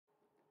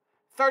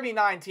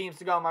39 teams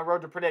to go on my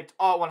road to predict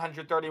all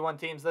 131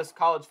 teams this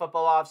college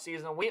football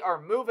offseason. We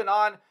are moving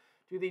on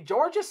to the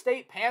Georgia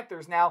State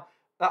Panthers. Now,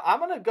 I'm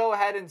going to go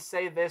ahead and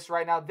say this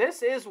right now.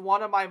 This is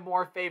one of my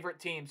more favorite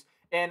teams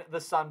in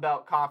the Sun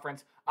Belt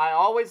Conference. I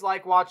always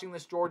like watching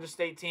this Georgia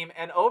State team,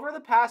 and over the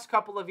past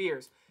couple of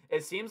years,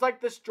 it seems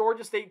like this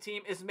Georgia State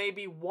team is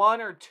maybe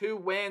 1 or 2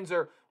 wins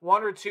or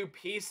 1 or 2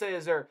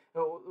 pieces or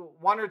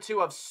 1 or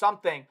 2 of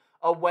something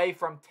away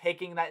from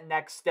taking that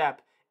next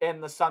step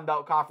in the Sun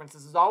Belt Conference.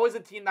 This is always a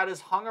team that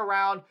is hung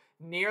around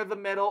near the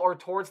middle or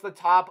towards the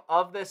top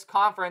of this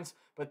conference,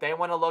 but they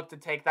want to look to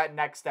take that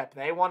next step.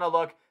 They want to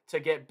look to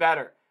get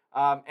better.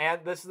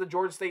 And this is the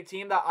Georgia State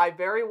team that I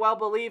very well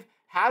believe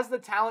has the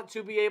talent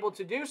to be able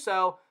to do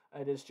so.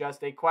 It is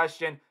just a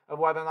question of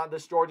whether or not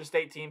this Georgia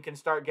State team can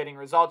start getting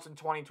results in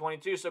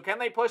 2022. So can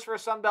they push for a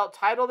Sun Belt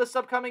title this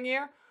upcoming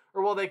year,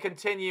 or will they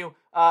continue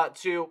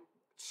to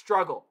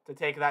struggle to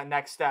take that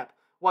next step?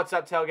 What's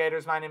up,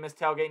 Tailgaters? My name is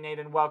Tailgate Nate,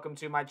 and welcome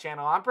to my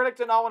channel. I'm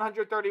predicting all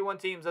 131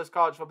 teams this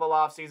college football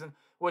offseason,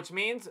 which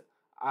means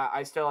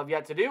I still have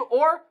yet to do,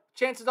 or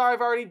chances are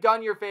I've already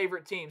done your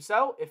favorite team.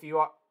 So if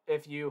you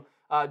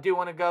do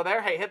want to go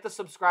there, hey, hit the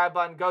subscribe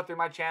button, go through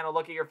my channel,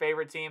 look at your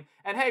favorite team,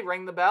 and hey,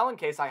 ring the bell in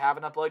case I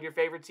haven't uploaded your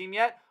favorite team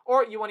yet,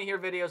 or you want to hear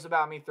videos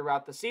about me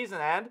throughout the season.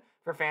 And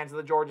for fans of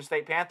the Georgia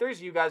State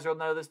Panthers, you guys will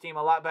know this team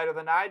a lot better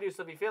than I do,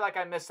 so if you feel like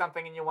I missed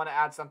something and you want to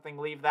add something,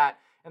 leave that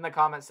in the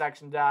comment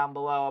section down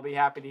below. I'll be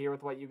happy to hear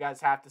what you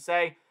guys have to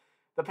say.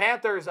 The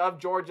Panthers of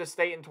Georgia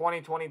State in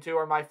 2022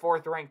 are my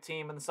 4th ranked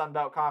team in the Sun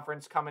Belt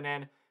Conference coming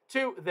in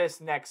to this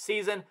next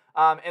season.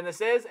 And this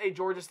is a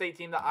Georgia State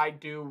team that I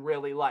do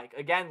really like.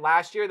 Again,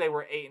 last year they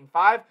were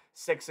 8-5,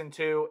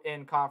 6-2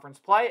 in conference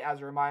play.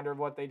 As a reminder of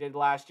what they did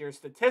last year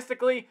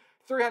statistically,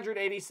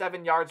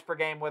 387 yards per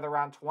game with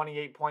around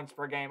 28 points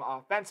per game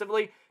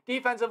offensively.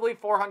 Defensively,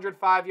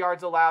 405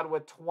 yards allowed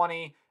with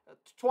 28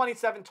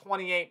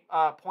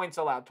 points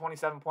allowed,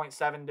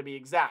 27.7 to be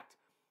exact.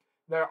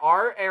 There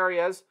are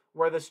areas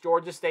where this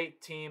Georgia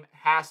State team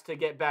has to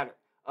get better.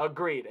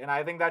 Agreed. And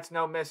I think that's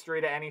no mystery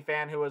to any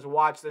fan who has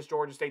watched this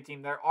Georgia State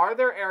team. There are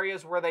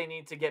areas where they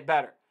need to get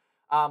better.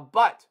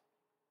 But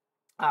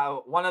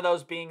one of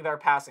those being their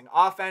passing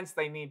offense.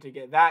 They need to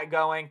get that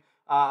going.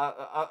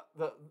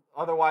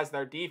 Otherwise,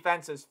 their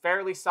defense is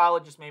fairly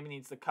solid. Just maybe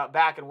needs to cut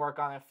back and work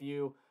on a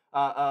few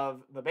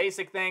of the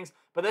basic things.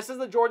 But this is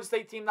the Georgia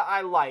State team that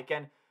I like.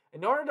 And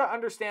in order to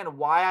understand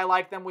why I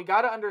like them, we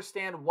got to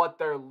understand what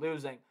they're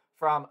losing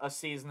from a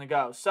season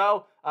ago.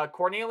 So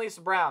Cornelius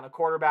Brown, a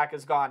quarterback,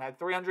 is gone. Had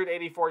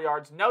 384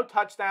 yards, no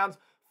touchdowns,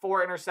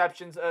 4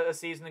 interceptions a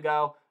season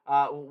ago.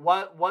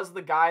 What was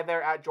the guy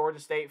there at Georgia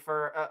State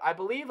for, I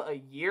believe, a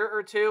year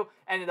or two.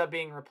 Ended up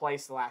being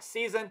replaced last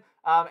season,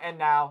 and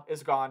now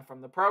is gone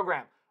from the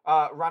program.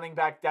 Running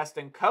back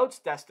Destin Coates,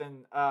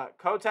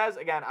 Coates.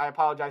 Again, I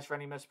apologize for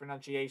any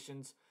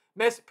mispronunciations.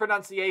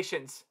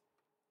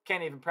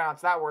 Can't even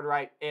pronounce that word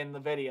right in the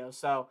video.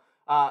 So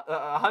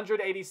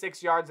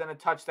 186 yards and a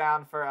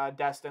touchdown for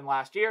Destin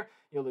last year.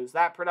 You lose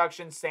that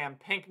production. Sam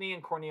Pinckney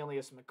and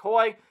Cornelius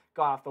McCoy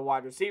gone off the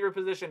wide receiver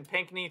position.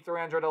 Pinckney,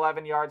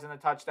 311 yards and a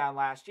touchdown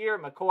last year.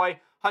 McCoy,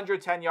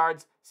 110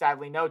 yards.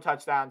 Sadly, no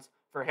touchdowns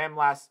for him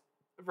last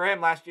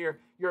year.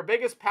 Your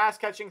biggest pass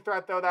catching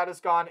threat, though, that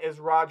is gone is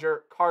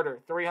Roger Carter.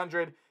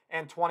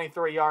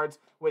 323 yards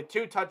with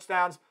 2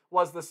 touchdowns.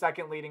 Was the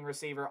second leading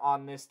receiver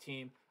on this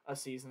team a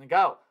season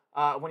ago.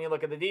 When you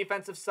look at the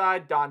defensive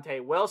side, Dante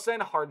Wilson,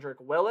 Hardrick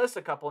Willis,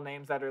 a couple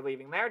names that are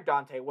leaving there.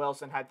 Dante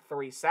Wilson had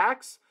 3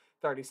 sacks,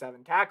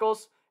 37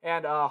 tackles,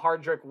 and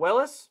Hardrick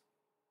Willis,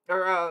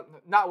 or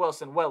not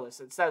Wilson, Willis.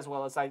 It says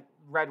Willis. I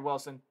read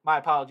Wilson. My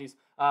apologies.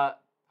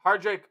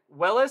 Hardrick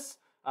Willis,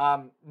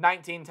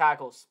 19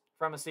 tackles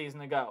from a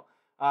season ago.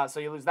 So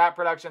you lose that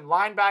production.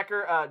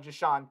 Linebacker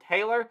Jashawn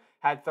Taylor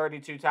had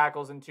 32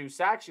 tackles and 2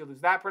 sacks. You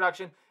lose that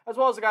production, as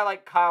well as a guy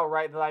like Kyle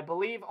Wright that I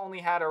believe only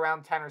had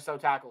around 10 or so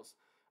tackles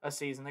a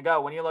season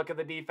ago. When you look at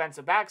the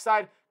defensive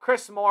backside,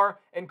 Chris Moore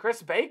and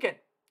Chris Bacon,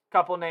 a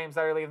couple names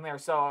that are leaving there.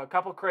 So a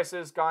couple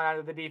Chris's gone out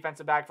of the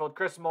defensive backfield.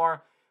 Chris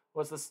Moore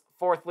was the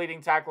 4th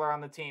leading tackler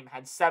on the team,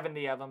 had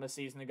 70 of them a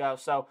season ago.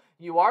 So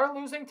you are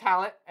losing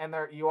talent, and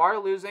you are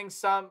losing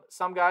some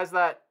guys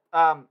that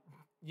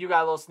you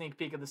got a little sneak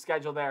peek of the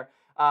schedule there.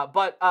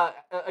 But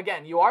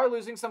again, you are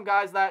losing some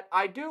guys that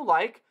I do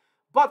like,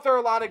 but there are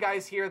a lot of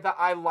guys here that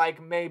I like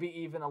maybe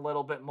even a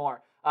little bit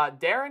more.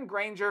 Darren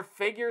Granger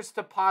figures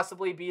to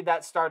possibly be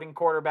that starting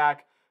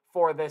quarterback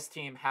for this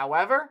team.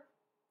 However,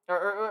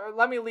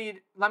 let me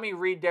read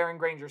Darren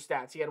Granger's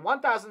stats. He had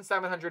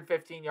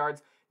 1,715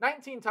 yards,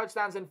 19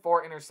 touchdowns, and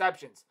 4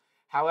 interceptions.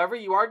 However,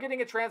 you are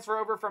getting a transfer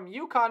over from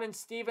UConn and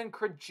Steven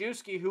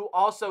Krajewski, who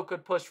also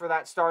could push for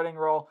that starting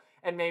role,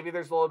 and maybe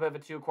there's a little bit of a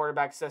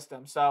 2-quarterback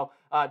system. So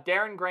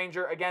Darren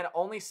Granger, again,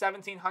 only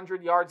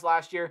 1,700 yards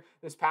last year.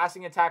 This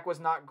passing attack was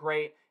not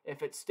great.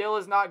 If it still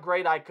is not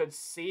great, I could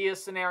see a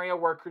scenario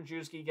where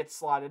Krajewski gets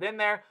slotted in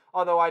there,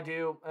 although I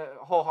do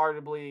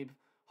wholeheartedly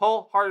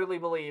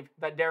believe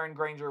that Darren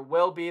Granger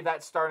will be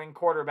that starting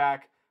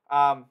quarterback.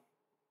 Will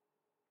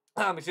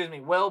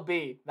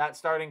be that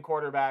starting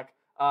quarterback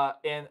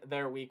in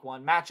their week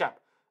 1 matchup.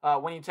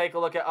 When you take a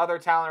look at other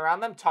talent around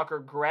them, Tucker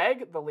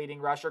Gregg, the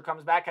leading rusher,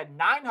 comes back at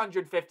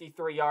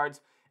 953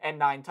 yards and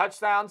 9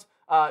 touchdowns.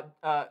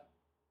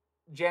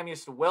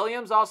 Jamius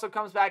Williams also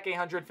comes back,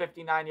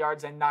 859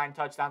 yards and 9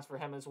 touchdowns for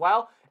him as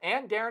well.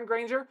 And Darren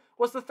Granger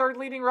was the 3rd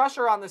leading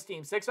rusher on this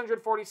team,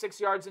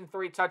 646 yards and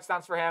 3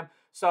 touchdowns for him.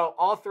 So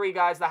all 3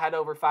 guys that had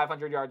over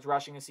 500 yards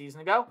rushing a season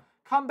ago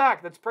come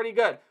back. That's pretty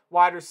good.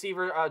 Wide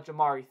receiver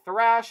Jamari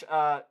Thrash,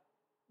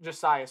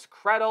 Josias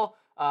Credle,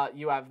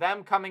 you have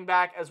them coming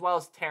back, as well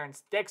as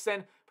Terrence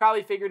Dixon.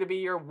 Probably figure to be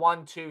your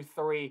 1, 2,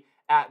 3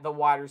 at the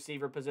wide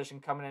receiver position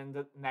coming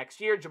into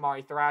next year.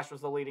 Jamari Thrash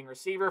was the leading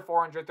receiver,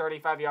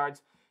 435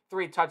 yards,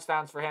 3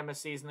 touchdowns for him a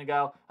season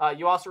ago.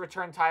 You also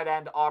returned tight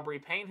end Aubrey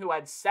Payne, who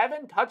had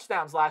 7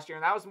 touchdowns last year,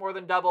 and that was more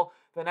than double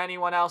than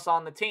anyone else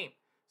on the team.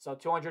 So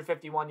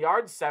 251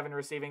 yards, 7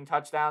 receiving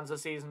touchdowns a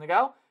season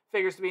ago.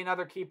 Figures to be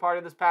another key part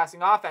of this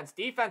passing offense.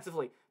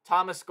 Defensively,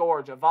 Thomas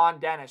Gorge, Avon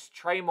Dennis,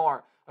 Trey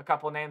Moore, a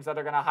couple names that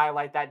are going to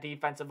highlight that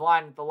defensive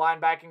line. The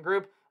linebacking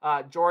group,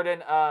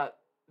 Jordan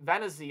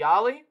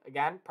Veneziali,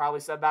 again, probably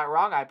said that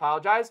wrong, I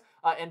apologize,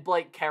 and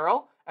Blake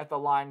Carroll at the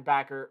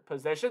linebacker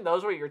position.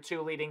 Those were your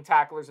 2 leading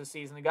tacklers a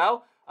season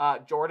ago.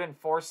 Jordan,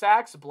 4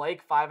 sacks,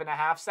 Blake,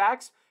 5.5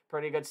 sacks.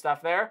 Pretty good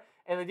stuff there.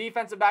 In the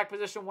defensive back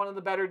position, one of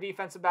the better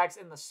defensive backs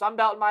in the Sun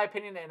Belt, in my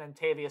opinion, and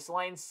Antavius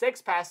Lane,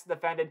 6 passes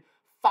defended,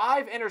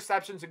 5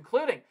 interceptions,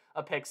 including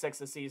a pick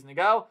 6 a season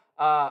ago.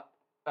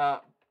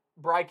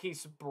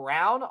 Brykees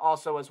Brown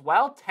also as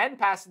well, 10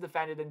 passes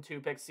defended and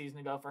 2 picks a season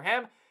ago for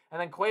him.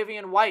 And then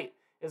Quavian White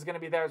is going to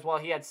be there as well.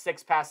 He had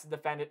 6 passes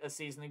defended a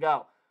season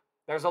ago.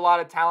 There's a lot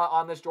of talent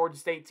on this Georgia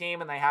State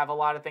team, and they have a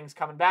lot of things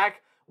coming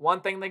back.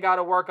 One thing they got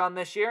to work on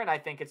this year, and I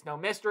think it's no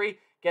mystery,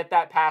 get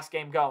that pass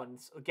game going.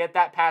 Get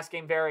that pass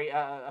game very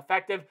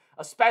effective,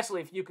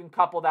 especially if you can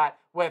couple that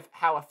with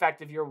how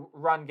effective your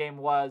run game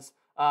was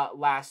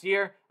last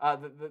year.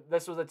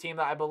 This was a team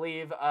that I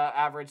believe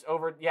averaged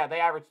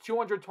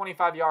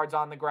 225 yards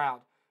on the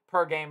ground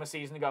per game a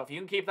season ago. If you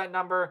can keep that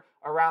number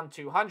around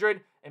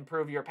 200,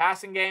 improve your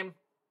passing game,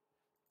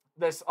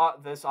 this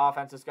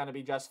offense is going to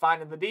be just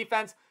fine. And the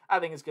defense, I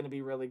think, is going to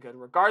be really good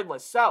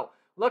regardless. So,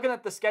 looking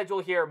at the schedule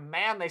here,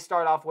 man, they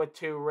start off with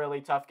 2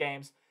 really tough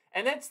games.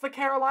 And it's the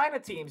Carolina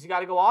teams. You got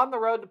to go on the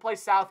road to play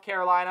South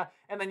Carolina,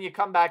 and then you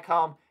come back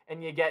home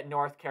and you get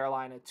North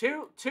Carolina.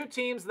 Two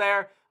teams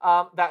there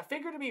that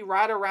figure to be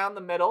right around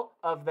the middle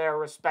of their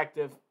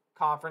respective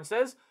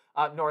conferences.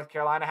 North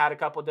Carolina had a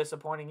couple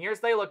disappointing years.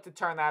 They look to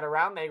turn that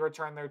around. They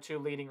returned their 2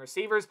 leading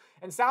receivers.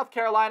 And South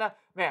Carolina,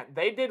 man,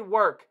 they did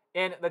work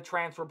in the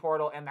transfer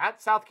portal, and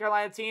that South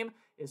Carolina team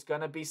is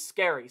going to be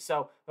scary.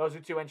 So those are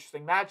 2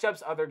 interesting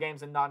matchups. Other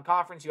games in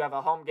non-conference, you have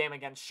a home game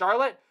against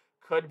Charlotte.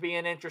 Could be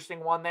an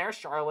interesting one there.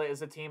 Charlotte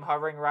is a team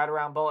hovering right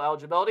around bowl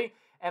eligibility.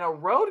 And a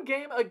road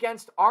game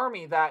against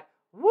Army that,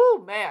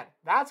 woo, man,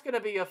 that's going to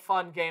be a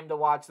fun game to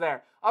watch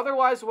there.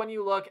 Otherwise, when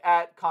you look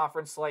at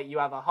conference slate, you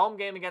have a home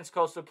game against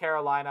Coastal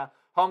Carolina,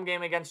 home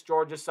game against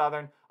Georgia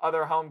Southern,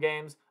 other home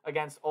games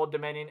against Old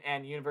Dominion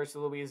and University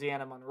of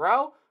Louisiana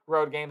Monroe,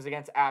 road games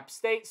against App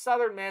State,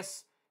 Southern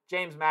Miss,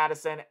 James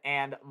Madison,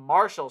 and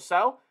Marshall.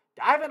 So,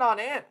 diving on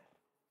in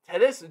to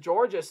this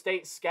Georgia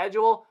State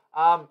schedule,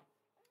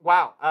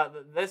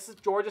 this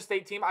Georgia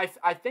State team,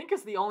 I think,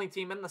 is the only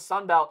team in the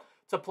Sun Belt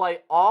to play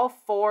all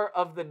 4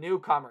 of the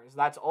newcomers.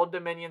 That's Old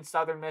Dominion,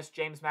 Southern Miss,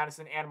 James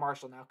Madison, and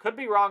Marshall. Now, could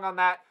be wrong on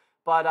that,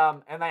 but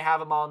and they have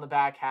them all in the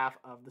back half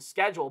of the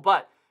schedule.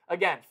 But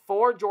again,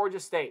 for Georgia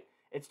State,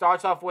 it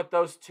starts off with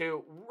those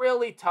 2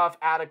 really tough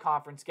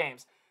out-of-conference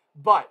games.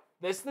 But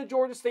this is the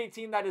Georgia State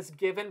team that has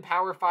given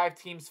Power 5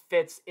 teams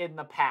fits in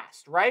the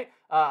past, right?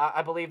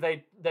 I believe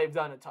they've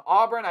done it to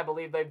Auburn. I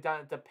believe they've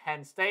done it to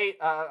Penn State.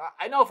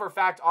 I know for a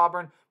fact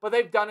Auburn, but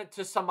they've done it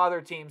to some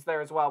other teams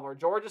there as well, where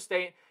Georgia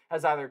State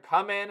has either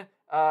come in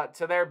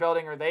to their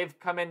building or they've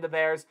come into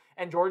theirs,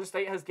 and Georgia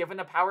State has given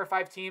a Power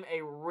 5 team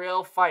a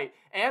real fight.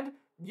 And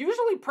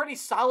usually pretty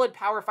solid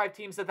Power 5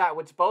 teams at that,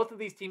 which both of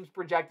these teams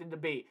projected to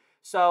be.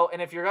 So,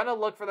 and if you're going to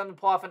look for them to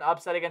pull off an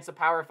upset against a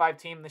Power 5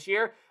 team this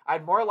year,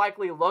 I'd more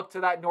likely look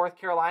to that North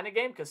Carolina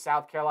game, because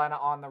South Carolina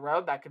on the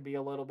road, that could be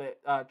a little bit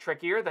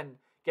trickier than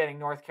getting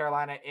North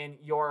Carolina in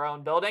your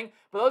own building.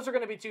 But those are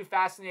going to be 2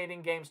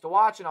 fascinating games to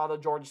watch, and although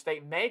Georgia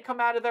State may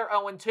come out of there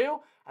 0-2,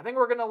 I think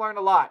we're going to learn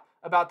a lot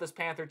about this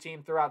Panther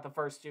team throughout the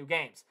first 2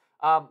 games.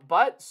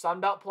 But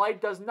Sunbelt play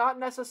does not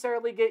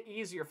necessarily get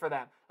easier for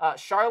them.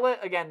 Charlotte,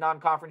 again,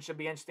 non-conference should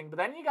be interesting, but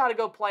then you got to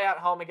go play at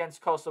home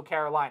against Coastal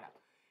Carolina.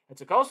 It's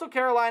a Coastal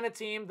Carolina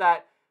team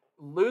that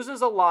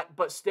loses a lot,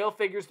 but still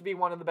figures to be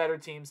one of the better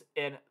teams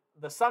in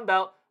the Sun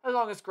Belt, as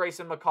long as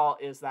Grayson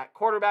McCall is that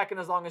quarterback and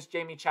as long as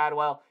Jamie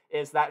Chadwell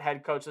is that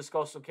head coach. This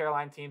Coastal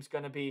Carolina team's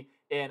going to be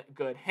in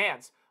good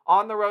hands.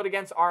 On the road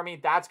against Army,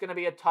 that's going to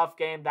be a tough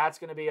game. That's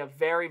going to be a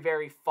very,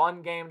 very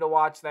fun game to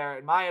watch there,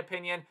 in my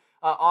opinion.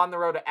 On the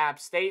road at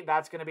App State,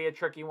 that's going to be a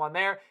tricky one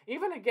there.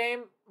 Even a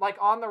game like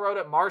on the road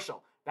at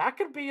Marshall, that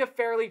could be a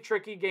fairly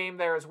tricky game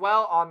there as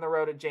well. On the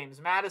road at James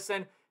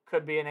Madison,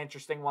 could be an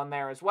interesting one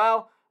there as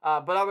well.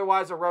 But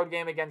otherwise, a road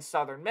game against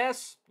Southern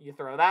Miss, you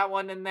throw that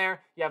one in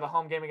there. You have a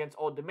home game against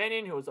Old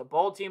Dominion, who was a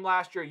bowl team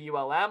last year.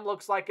 ULM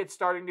looks like it's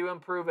starting to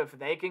improve. If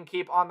they can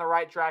keep on the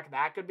right track,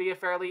 that could be a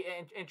fairly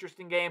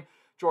interesting game.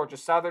 Georgia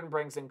Southern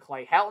brings in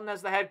Clay Helton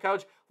as the head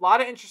coach. A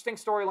lot of interesting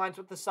storylines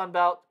with the Sun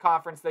Belt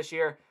Conference this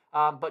year.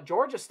 But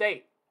Georgia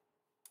State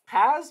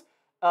has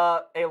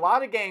a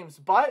lot of games,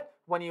 but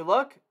when you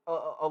look,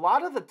 a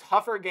lot of the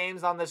tougher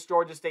games on this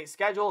Georgia State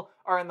schedule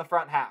are in the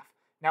front half.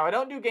 Now, I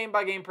don't do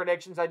game-by-game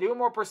predictions. I do a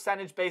more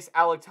percentage-based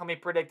Alec tell me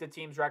predict a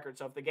team's record.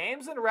 So if the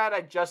game's in red, I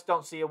just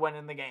don't see a win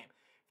in the game.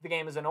 If the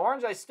game is in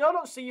orange, I still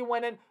don't see you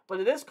winning, but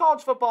it is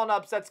college football and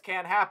upsets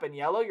can happen.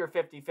 Yellow, your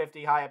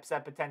 50-50 high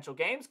upset potential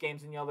games.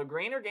 Games in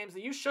yellow-green are games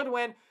that you should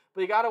win,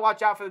 but you got to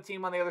watch out for the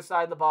team on the other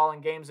side of the ball,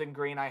 and games in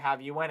green, I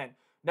have you winning.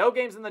 No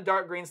games in the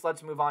dark green, so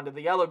let's move on to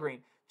the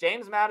yellow-green.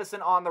 James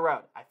Madison on the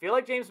road. I feel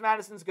like James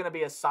Madison's going to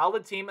be a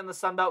solid team in the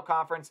Sun Belt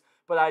Conference,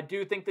 but I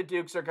do think the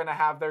Dukes are going to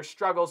have their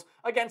struggles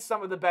against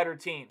some of the better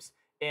teams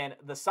in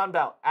the Sun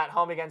Belt. At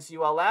home against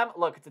ULM,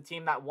 look, it's a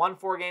team that won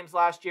 4 games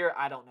last year.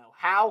 I don't know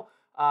how.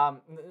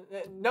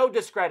 No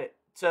discredit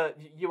to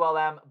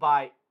ULM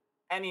by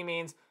any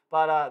means,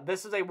 but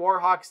this is a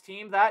Warhawks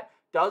team that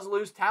does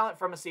lose talent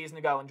from a season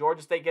ago, and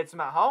Georgia State gets them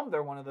at home.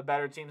 They're one of the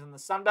better teams in the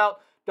Sun Belt.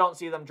 Don't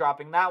see them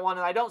dropping that one,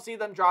 and I don't see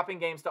them dropping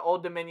games to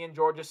Old Dominion,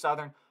 Georgia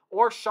Southern,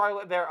 or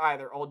Charlotte there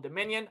either. Old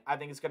Dominion, I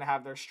think, is going to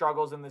have their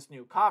struggles in this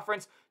new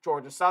conference.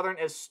 Georgia Southern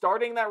is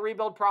starting that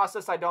rebuild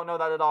process. I don't know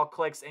that it all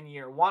clicks in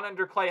year 1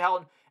 under Clay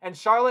Helton. And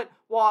Charlotte,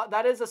 while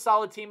that is a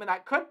solid team and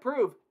that could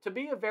prove to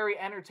be a very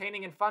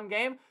entertaining and fun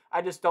game,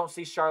 I just don't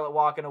see Charlotte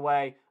walking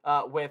away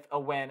with a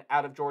win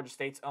out of Georgia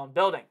State's own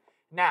building.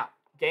 Now,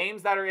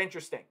 games that are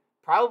interesting.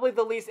 Probably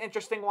the least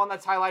interesting one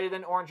that's highlighted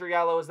in orange or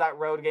yellow is that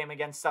road game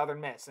against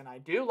Southern Miss. And I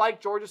do like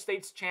Georgia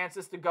State's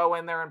chances to go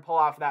in there and pull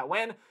off that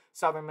win.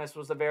 Southern Miss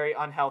was a very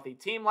unhealthy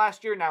team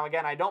last year. Now,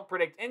 again, I don't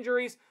predict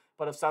injuries,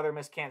 but if Southern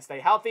Miss can't stay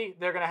healthy,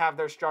 they're going to have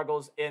their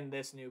struggles in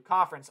this new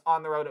conference.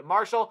 On the road at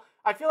Marshall,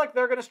 I feel like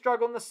they're going to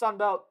struggle in the Sun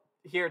Belt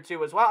here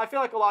too as well. I feel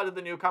like a lot of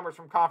the newcomers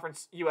from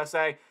Conference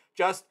USA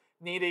just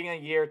needing a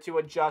year to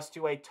adjust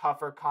to a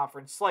tougher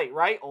conference slate,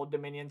 right? Old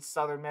Dominion,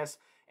 Southern Miss,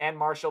 and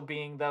Marshall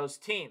being those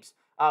teams.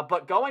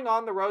 But going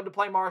on the road to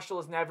play Marshall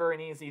is never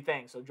an easy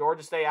thing. So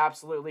Georgia State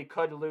absolutely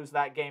could lose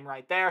that game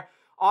right there.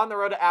 On the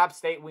road to App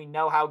State, we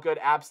know how good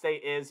App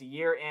State is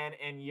year in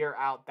and year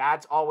out.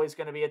 That's always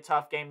going to be a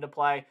tough game to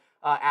play.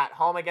 At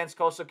home against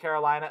Coastal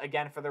Carolina,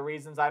 again, for the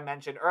reasons I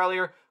mentioned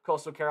earlier,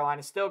 Coastal Carolina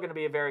is still going to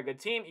be a very good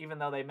team, even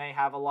though they may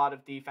have a lot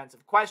of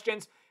defensive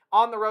questions.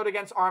 On the road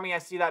against Army, I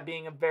see that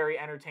being a very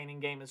entertaining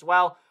game as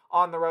well.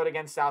 On the road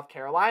against South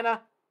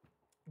Carolina,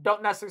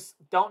 don't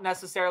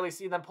necessarily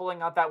see them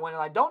pulling out that win,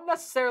 and I don't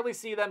necessarily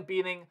see them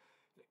beating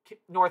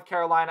North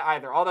Carolina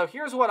either. Although,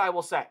 here's what I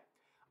will say.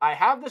 I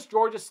have this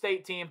Georgia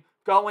State team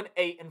going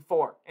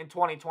 8-4 in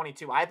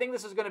 2022. I think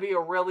this is going to be a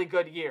really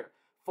good year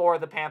for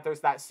the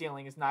Panthers. That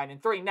ceiling is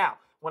 9-3. Now,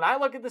 when I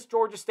look at this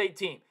Georgia State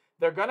team,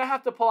 they're going to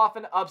have to pull off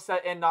an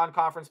upset in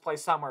non-conference play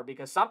somewhere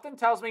because something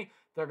tells me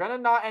they're going to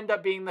not end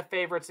up being the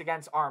favorites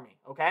against Army,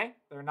 okay?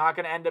 They're not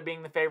going to end up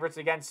being the favorites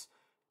against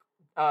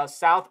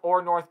South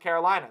or North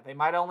Carolina. They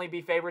might only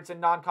be favorites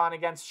in non-con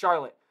against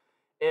Charlotte.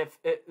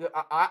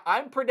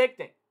 I'm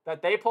predicting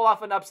that they pull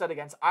off an upset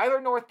against either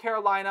North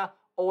Carolina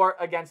or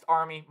against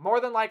Army. More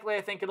than likely,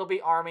 I think it'll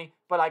be Army,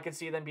 but I could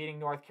see them beating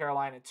North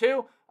Carolina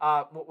too,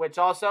 which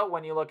also,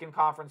 when you look in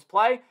conference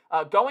play,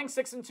 going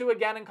 6-2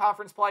 again in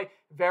conference play,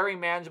 very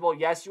manageable.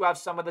 Yes, you have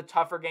some of the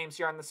tougher games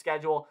here on the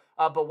schedule,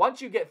 but once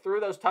you get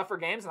through those tougher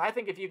games, and I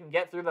think if you can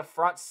get through the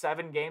front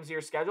 7 games of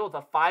your schedule with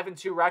a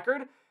 5-2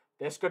 record,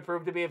 this could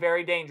prove to be a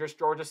very dangerous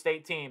Georgia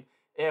State team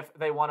if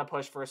they want to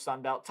push for a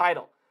Sun Belt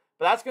title.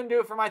 But that's going to do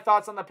it for my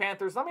thoughts on the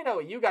Panthers. Let me know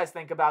what you guys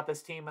think about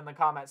this team in the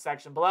comment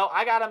section below.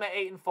 I got them at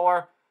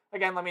 8-4.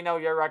 Again, let me know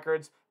your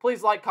records.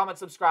 Please like, comment,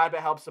 subscribe. It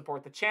helps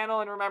support the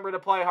channel. And remember to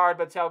play hard,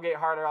 but tailgate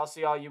harder. I'll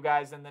see all you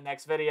guys in the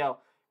next video.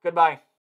 Goodbye.